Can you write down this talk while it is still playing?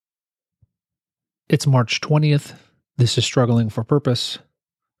It's March 20th. This is Struggling for Purpose.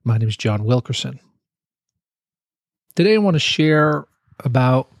 My name is John Wilkerson. Today I want to share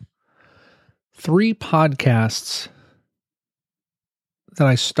about 3 podcasts that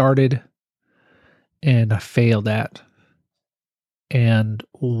I started and I failed at, and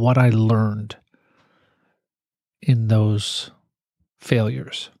what I learned in those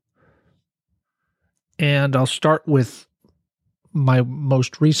failures. And I'll start with my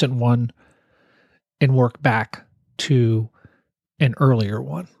most recent one and work back to an earlier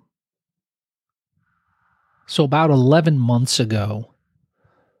one. So about 11 months ago,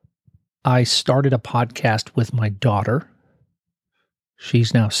 I started a podcast with my daughter.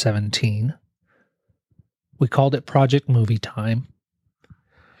 She's now 17. We called it Project Movie Time.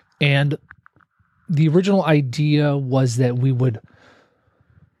 And the original idea was that we would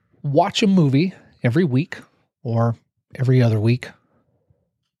watch a movie every week or every other week,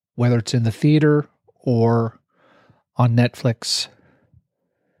 whether it's in the theater or on Netflix,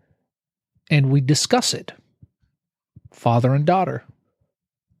 and we discuss it, father and daughter.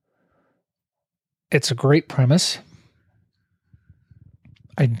 It's a great premise.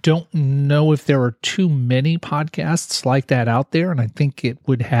 I don't know if there are too many podcasts like that out there, and I think it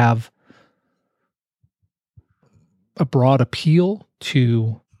would have a broad appeal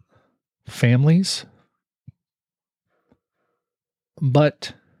to families.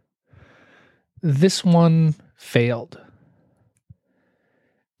 But this one failed.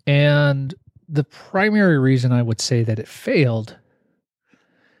 And the primary reason I would say that it failed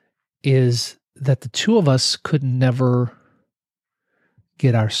is that the two of us could never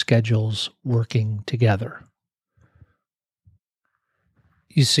get our schedules working together.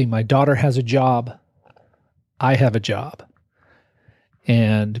 You see, my daughter has a job. I have a job.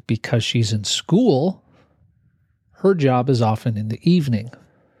 And because she's in school, her job is often in the evening.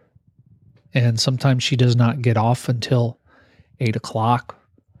 And sometimes she does not get off until 8 o'clock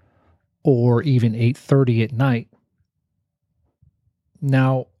or even 8:30 at night.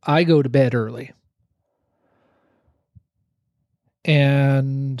 Now, I go to bed early.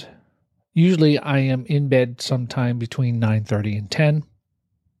 And usually I am in bed sometime between 9:30 and 10.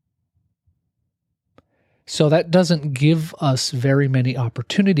 So that doesn't give us very many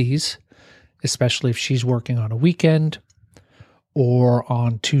opportunities, especially if she's working on a weekend or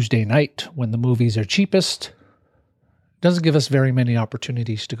on Tuesday night when the movies are cheapest. Doesn't give us very many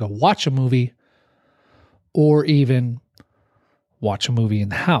opportunities to go watch a movie or even watch a movie in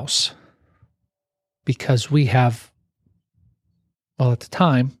the house, because we have, well, at the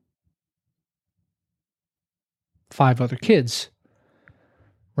time, 5 other kids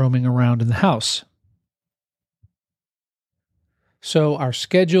roaming around in the house. So our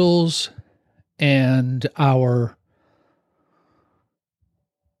schedules and our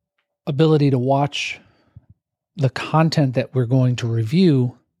ability to watch the content that we're going to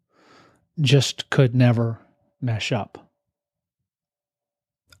review just could never mesh up.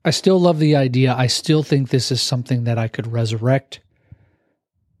 I still love the idea. I still think this is something that I could resurrect.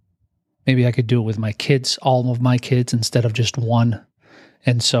 Maybe I could do it with my kids, all of my kids, instead of just one.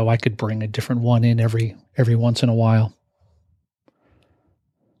 And so I could bring a different one in every once in a while.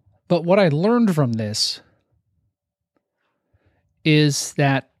 But what I learned from this is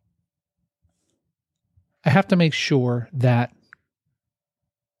that I have to make sure that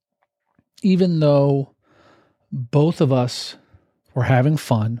even though both of us were having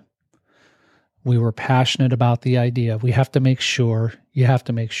fun, we were passionate about the idea, you have to make sure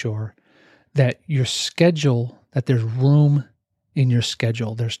that your schedule, that there's room in your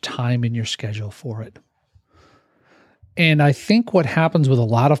schedule, there's time in your schedule for it. And I think what happens with a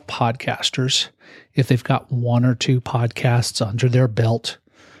lot of podcasters, if they've got 1 or 2 podcasts under their belt,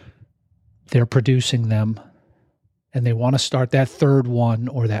 they're producing them, and they want to start that 3rd one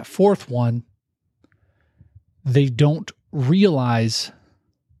or that 4th one, they don't realize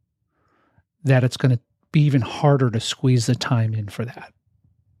that it's going to be even harder to squeeze the time in for that.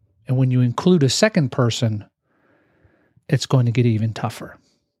 And when you include a second person, it's going to get even tougher.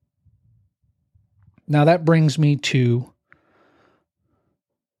 Now that brings me to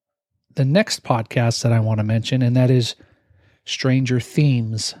the next podcast that I want to mention, and that is Stranger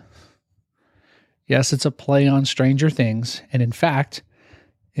Themes. Yes, it's a play on Stranger Things, and in fact,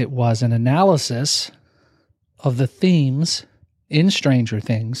 it was an analysis of the themes in Stranger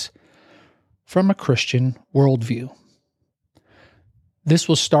Things from a Christian worldview. This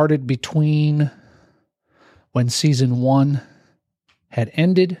was started between when season 1 had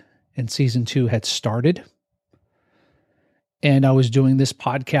ended and season 2 had started. And I was doing this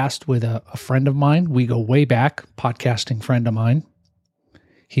podcast with a friend of mine. We go way back, podcasting friend of mine.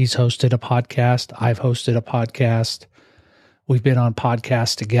 He's hosted a podcast. I've hosted a podcast. We've been on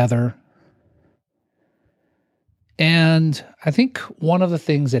podcasts together. And I think one of the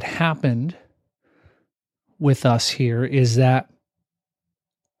things that happened with us here is that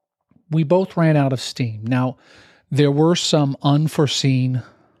we both ran out of steam. Now, there were some unforeseen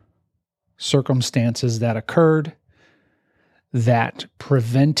circumstances that occurred that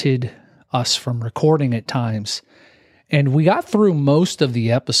prevented us from recording at times. And we got through most of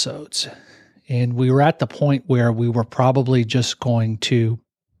the episodes, and we were at the point where we were probably just going to,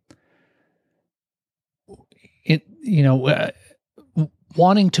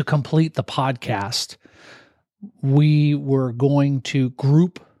 wanting to complete the podcast. We were going to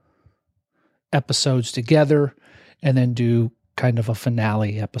group episodes together and then do kind of a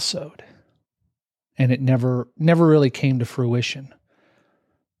finale episode. And it never really came to fruition.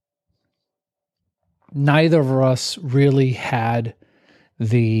 Neither of us really had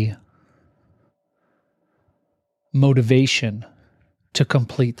the motivation to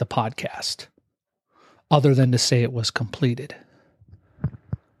complete the podcast, other than to say it was completed.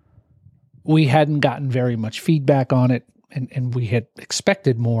 We hadn't gotten very much feedback on it, and we had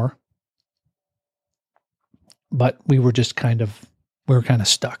expected more, but we were kind of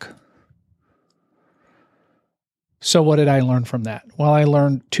stuck. So what did I learn from that? Well, I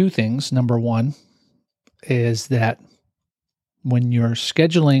learned two things. Number one is that when you're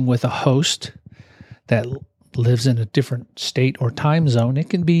scheduling with a host that lives in a different state or time zone, it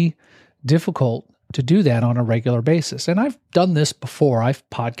can be difficult to do that on a regular basis. And I've done this before. I've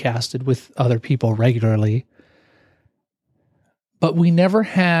podcasted with other people regularly, but we never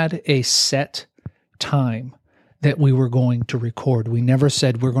had a set time that we were going to record. We never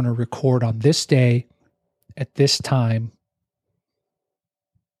said we're going to record on this day at this time,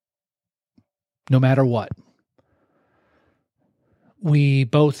 no matter what. We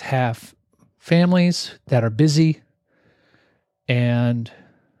both have families that are busy, and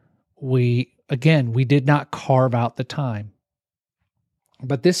we did not carve out the time.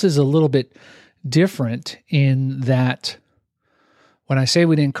 But this is a little bit different in that when I say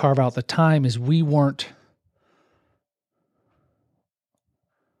we didn't carve out the time is we weren't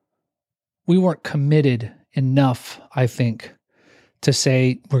committed enough, I think, to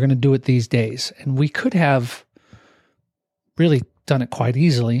say we're going to do it these days. And we could have really done it quite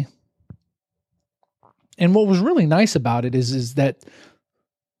easily. And what was really nice about it is that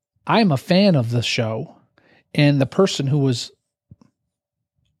I'm a fan of the show, and the person who was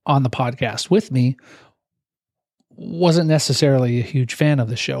on the podcast with me wasn't necessarily a huge fan of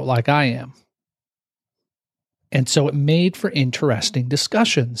the show like I am. And so it made for interesting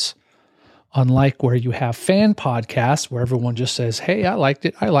discussions. Unlike where you have fan podcasts where everyone just says, hey, I liked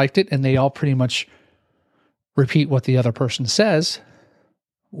it, and they all pretty much repeat what the other person says,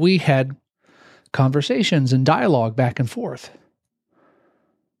 we had conversations and dialogue back and forth.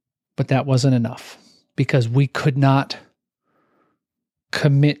 But that wasn't enough because we could not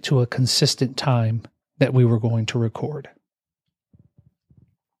commit to a consistent time that we were going to record.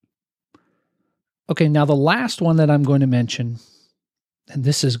 Okay, now the last one that I'm going to mention, and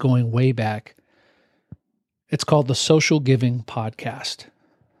this is going way back, it's called the Social Giving Podcast.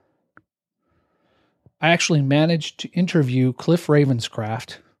 I actually managed to interview Cliff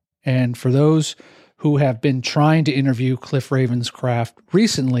Ravenscraft, and for those who have been trying to interview Cliff Ravenscraft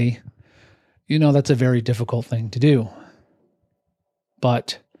recently, you know that's a very difficult thing to do.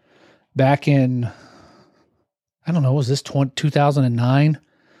 But back in, I don't know, was this 2009,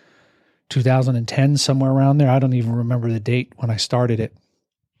 2010, somewhere around there? I don't even remember the date when I started it.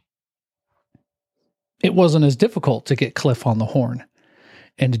 It wasn't as difficult to get Cliff on the horn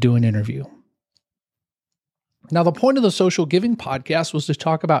and to do an interview. Now, the point of the Social Giving Podcast was to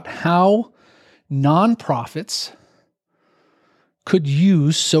talk about how nonprofits could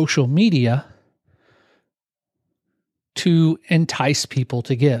use social media to entice people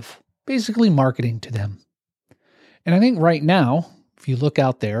to give, basically marketing to them. And I think right now, if you look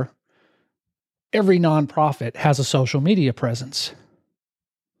out there, every nonprofit has a social media presence.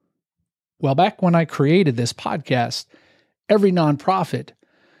 Well, back when I created this podcast, every nonprofit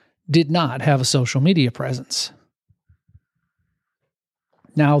did not have a social media presence.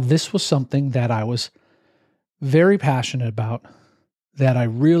 Now, this was something that I was very passionate about, that I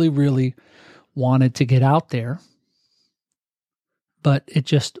really, really wanted to get out there, but it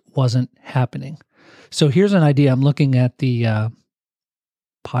just wasn't happening. So here's an idea. I'm looking at the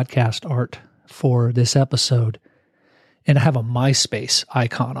podcast art for this episode, and I have a MySpace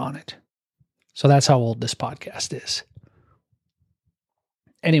icon on it. So that's how old this podcast is.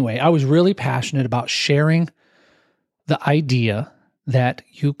 Anyway, I was really passionate about sharing the idea that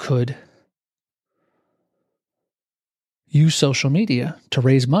you could use social media to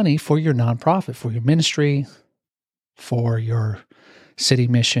raise money for your nonprofit, for your ministry, for your city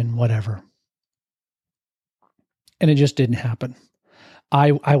mission, whatever. And it just didn't happen.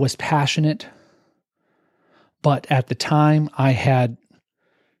 I was passionate, but at the time I had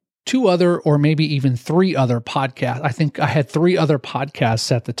 2 other or maybe even 3 other podcasts. I think I had 3 other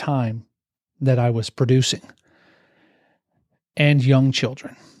podcasts at the time that I was producing, and young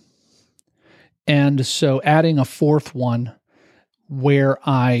children. And so adding a 4th one where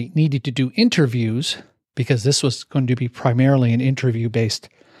I needed to do interviews, because this was going to be primarily an interview-based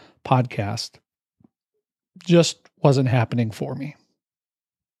podcast, just wasn't happening for me.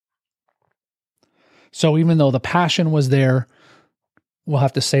 So even though the passion was there, we'll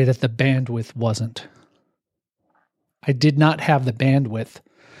have to say that the bandwidth wasn't. I did not have the bandwidth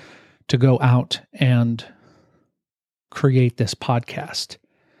to go out and create this podcast.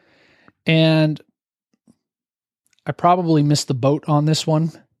 And I probably missed the boat on this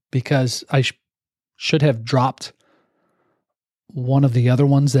one because I should have dropped one of the other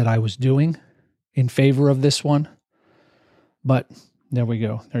ones that I was doing in favor of this one. But there we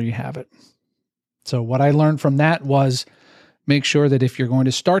go. There you have it. So what I learned from that was make sure that if you're going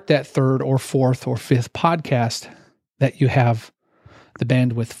to start that 3rd or 4th or 5th podcast, that you have the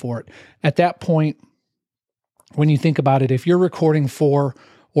bandwidth for it. At that point, when you think about it, if you're recording 4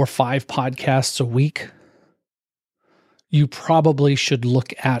 or 5 podcasts a week, you probably should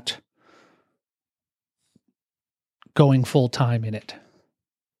look at going full time in it.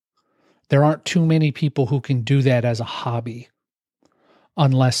 There aren't too many people who can do that as a hobby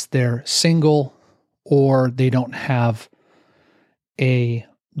unless they're single or they don't have a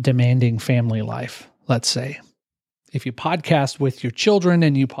demanding family life, let's say. If you podcast with your children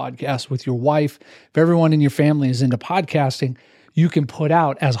and you podcast with your wife, if everyone in your family is into podcasting, you can put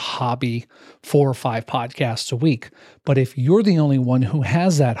out as a hobby 4 or 5 podcasts a week. But if you're the only one who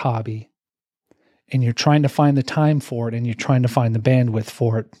has that hobby and you're trying to find the time for it and you're trying to find the bandwidth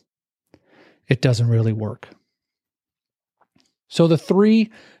for it, it doesn't really work. So the 3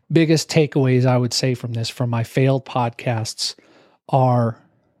 biggest takeaways I would say from this, from my failed podcasts, are: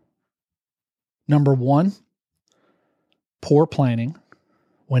 number 1, poor planning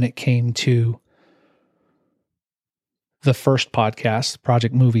when it came to the first podcast,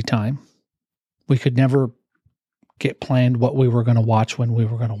 Project Movie Time. We could never get planned what we were going to watch when we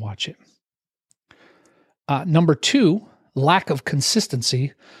were going to watch it. Number 2, lack of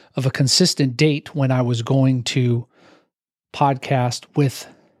consistency, of a consistent date when I was going to podcast with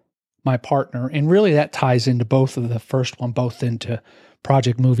my partner. And really that ties into both of the first one, both into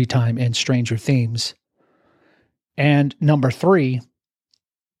Project Movie Time and Stranger Themes. And number 3,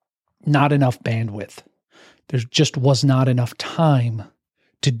 not enough bandwidth. There just was not enough time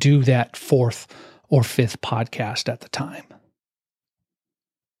to do that 4th or 5th podcast at the time.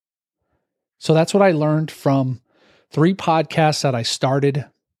 So that's what I learned from 3 podcasts that I started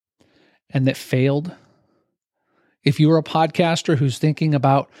and that failed. If you're a podcaster who's thinking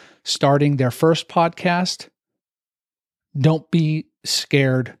about starting their first podcast, don't be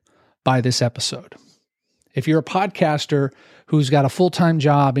scared by this episode. If you're a podcaster who's got a full-time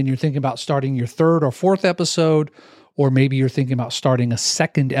job and you're thinking about starting your 3rd or 4th episode, or maybe you're thinking about starting a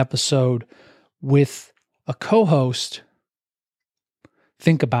 2nd episode with a co-host,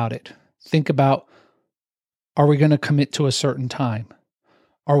 think about it. Think about, are we going to commit to a certain time?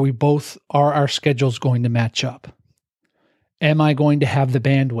 Are our schedules going to match up? Am I going to have the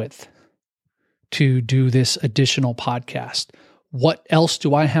bandwidth to do this additional podcast? What else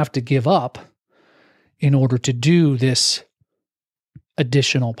do I have to give up in order to do this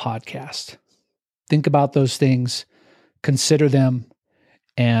additional podcast? Think about those things, consider them,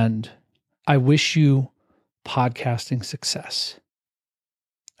 and I wish you podcasting success.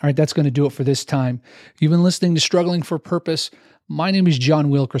 All right, that's going to do it for this time. You've been listening to Struggling for Purpose. My name is John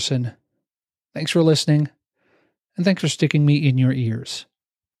Wilkerson. Thanks for listening, and thanks for sticking me in your ears.